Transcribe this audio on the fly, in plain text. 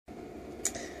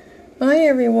Hi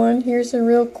everyone, here's a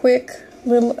real quick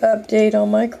little update on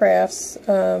my crafts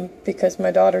because my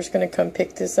daughter's going to come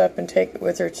pick this up and take it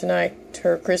with her tonight to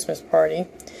her Christmas party.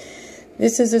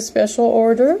 This is a special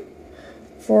order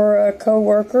for a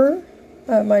co-worker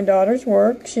at my daughter's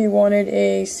work. She wanted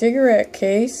a cigarette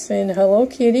case in Hello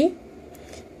Kitty,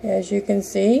 as you can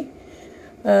see.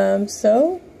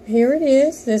 So here it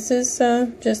is. This is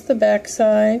just the back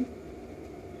side,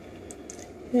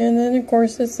 and then of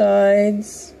course the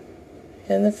sides.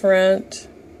 In the front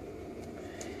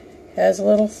has a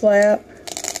little flap,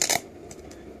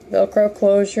 Velcro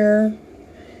closure,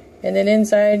 and then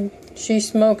inside she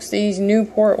smokes these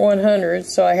Newport 100s,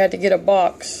 so I had to get a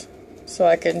box so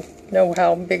I could know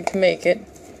how big to make it.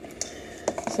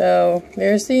 So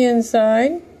there's the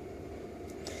inside.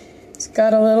 It's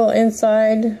got a little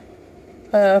inside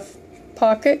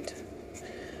pocket.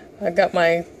 I've got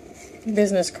my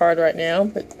business card right now,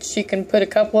 but she can put a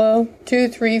couple of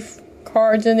 2-3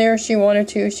 cards in there if she wanted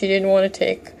to. She didn't want to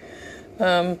take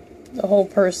the whole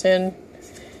purse in.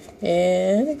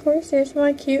 And of course there's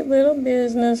my cute little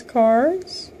business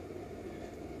cards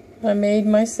I made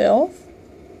myself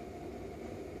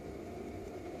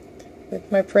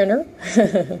with my printer.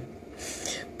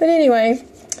 But anyway,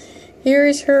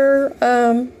 here's her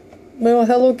little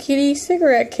Hello Kitty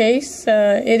cigarette case.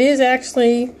 It is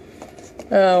actually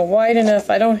wide enough.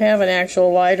 I don't have an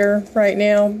actual lighter right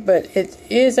now, but it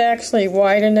is actually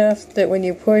wide enough that when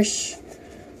you push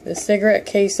the cigarette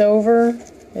case over,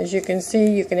 as you can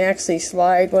see, you can actually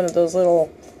slide one of those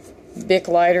little Bic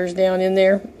lighters down in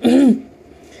there.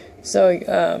 So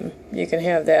you can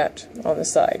have that on the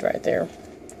side right there.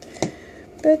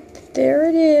 But there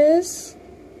it is,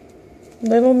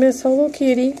 little Miss Hello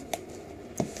Kitty.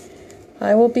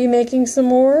 I will be making some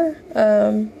more,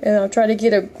 and I'll try to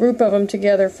get a group of them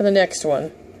together for the next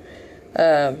one.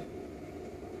 I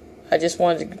just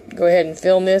wanted to go ahead and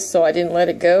film this, so I didn't let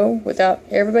it go without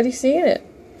everybody seeing it.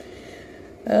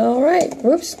 Alright,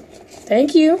 whoops.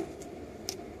 Thank you.